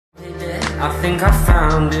I think I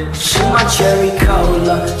found it. She my cherry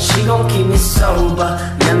cola, she gon' keep me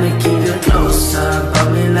sober. Let me keep it closer,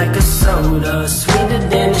 bubbling like a soda. Sweeter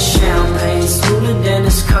than the champagne, smoother than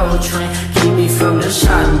this Coltrane. Keep me from the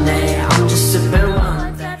Chardonnay, I'm just sipping one.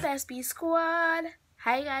 What's up, SB Squad?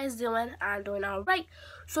 How you guys doing? I'm doing alright.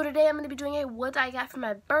 So today I'm going to be doing a what I got for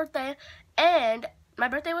my birthday. And my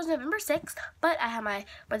birthday was November 6th, but I had my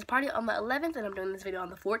birthday party on the 11th, and I'm doing this video on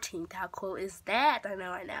the 14th. How cool is that? I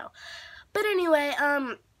know. But anyway,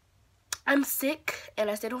 I'm sick, and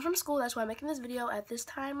I stayed home from school. That's why I'm making this video at this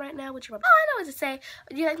time right now. Which I know what to say.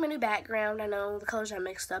 Do you like my new background? I know the colors are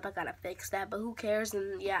mixed up. I gotta fix that, but who cares?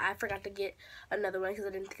 And yeah, I forgot to get another one because I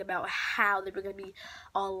didn't think about how they were gonna be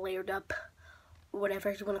all layered up, whatever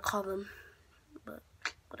you want to call them. But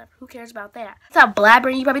whatever, who cares about that? Stop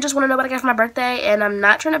blabbering. You probably just want to know what I got for my birthday, and I'm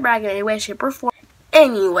not trying to brag in any way, shape, or form.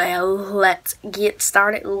 Anyway, let's get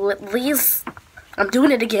started with these. I'm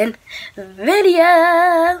doing it again. Video.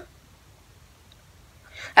 I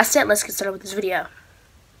said let's get started with this video.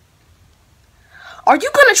 Are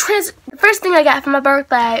you gonna The first thing I got for my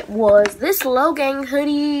birthday was this Logang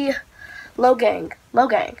hoodie. Logang.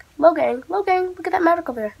 Look at that Maverick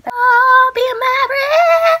over there. I'll be a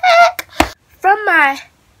Maverick. From my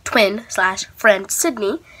twin/friend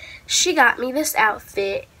Sydney, she got me this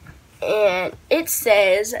outfit, and it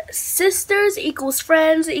says sisters equals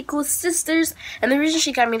friends equals sisters. And the reason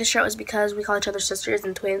she got me the shirt was because we call each other sisters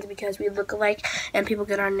and twins because we look alike and people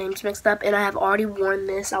get our names mixed up. And I have already worn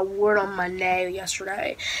this. I wore it on my nail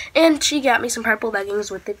yesterday. And she got me some purple leggings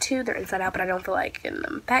with it too. They're inside out, but I don't feel like getting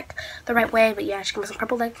them back the right way. But yeah, she got me some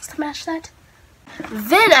purple leggings to match that.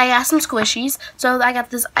 Then I got some squishies. So I got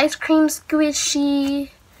this ice cream squishy.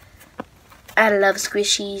 I love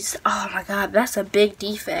squishies. Oh my god, that's a big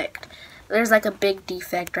defect. There's like a big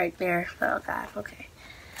defect right there. Oh god, okay.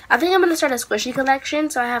 I think I'm going to start a squishy collection.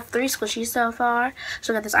 So I have 3 squishies so far.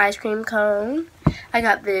 So I got this ice cream cone. I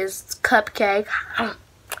got this cupcake.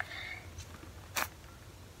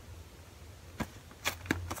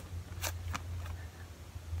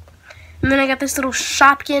 And then I got this little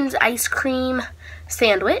Shopkins ice cream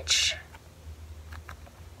sandwich.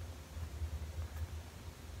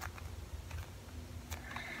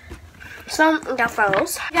 So I got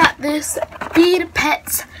those. I got this Bead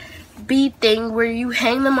Pets bead thing where you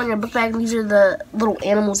hang them on your book bag. These are the little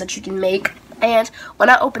animals that you can make. And when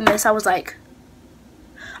I opened this, I was like,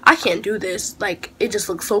 I can't do this. Like, it just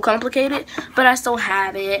looks so complicated. But I still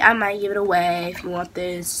have it. I might give it away if you want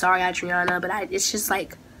this. Sorry, Adriana, but it's just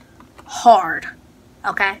like hard.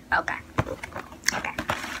 Okay.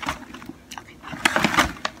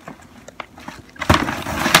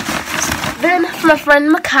 Then, from my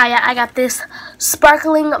friend Micaiah, I got this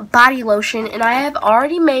sparkling body lotion, and I have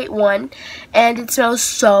already made one, and it smells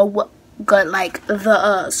so good. Like,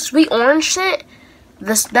 the sweet orange scent,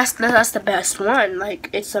 that's the best one. Like,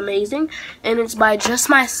 it's amazing, and it's by Just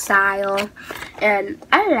My Style, and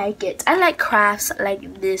I like it. I like crafts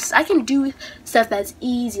like this. I can do stuff that's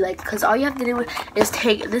easy, like, because all you have to do is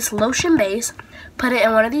take this lotion base, put it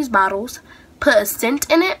in one of these bottles, put a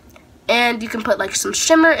scent in it, and you can put like some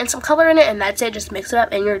shimmer and some color in it, and that's it. Just mix it up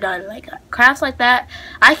and you're done. Like crafts like that,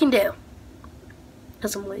 I can do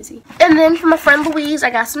because I'm lazy. And then for my friend Louise, I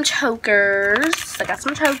got some chokers.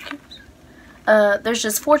 There's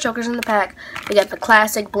just 4 chokers in the pack. We got the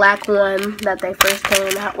classic black one that they first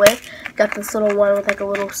came out with. Got this little one with like a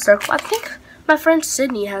little circle. I think my friend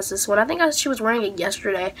Sydney has this one. I think she was wearing it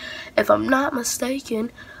yesterday, if I'm not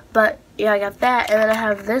mistaken. But yeah, I got that. And then I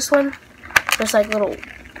have this one. There's like little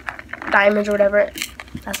diamonds or whatever.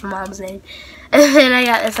 That's my mom's name. And then I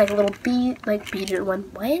got this like little beaded one.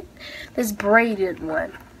 What? This braided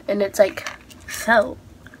one. And it's like felt.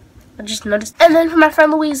 I just noticed. And then for my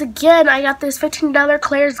friend Louise again, I got this $15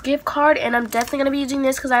 Claire's gift card, and I'm definitely gonna be using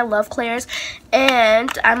this because I love Claire's, and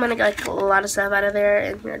I'm gonna get like a lot of stuff out of there.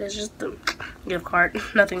 And here it is, just the gift card,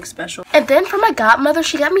 nothing special. And then for my godmother,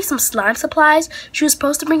 she got me some slime supplies. She was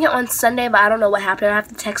supposed to bring it on Sunday, but I don't know what happened. I have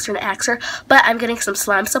to text her and ask her. But I'm getting some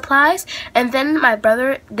slime supplies. And then my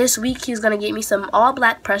brother this week, he's gonna get me some all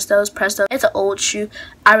black Prestos. It's an old shoe.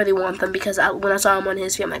 I really want them because when I saw him on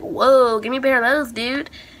his feet, I'm like, whoa, give me a pair of those, dude.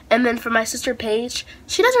 And then for my sister Paige,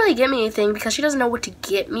 she doesn't really get me anything because she doesn't know what to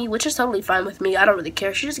get me, which is totally fine with me. I don't really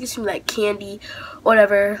care. She just gets me like candy or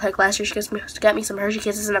whatever. Like last year, she got me some Hershey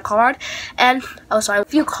Kisses and a card. And also a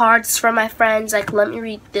few cards from my friends. Like, let me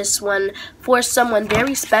read this one. For someone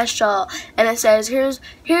very special, and it says,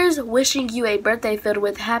 here's wishing you a birthday filled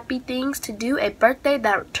with happy things to do, a birthday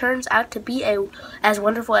that turns out to be as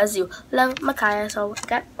wonderful as you. Love, Micaiah. So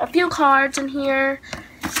got a few cards in here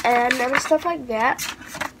and stuff like that.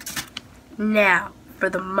 Now for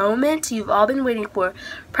the moment you've all been waiting for.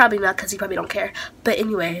 Probably not, because you probably don't care. But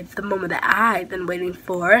anyway, the moment that I've been waiting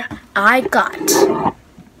for, I got.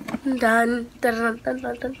 Dun, dun, dun, dun,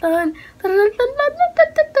 dun, dun, dun,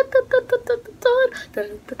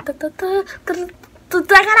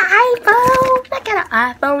 I got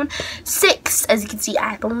an iPhone 6, as you can see,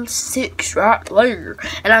 iPhone 6 right there,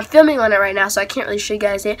 and I'm filming on it right now, so I can't really show you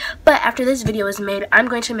guys it, but after this video is made, I'm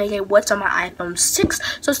going to make a what's on my iPhone 6,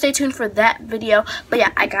 so stay tuned for that video. But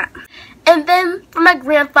yeah, I got. And then for my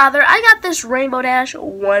grandfather, I got this Rainbow Dash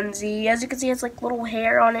onesie. As you can see, it's like little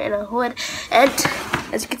hair on it and a hood, and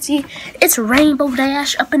as you can see, it's Rainbow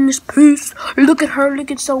Dash up in this piece. Look at her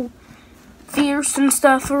looking so fierce and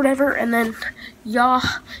stuff or whatever. And then yeah,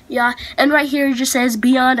 and right here it just says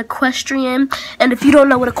Beyond Equestrian, and if you don't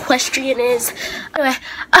know what equestrian is, anyway,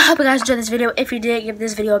 I hope you guys enjoyed this video. If you did, give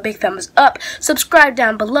this video a big thumbs up, subscribe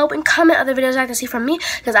down below, and comment other videos I'd like to see from me,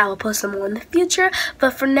 because I will post some more in the future.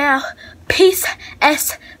 But for now, peace,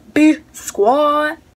 SB Squad.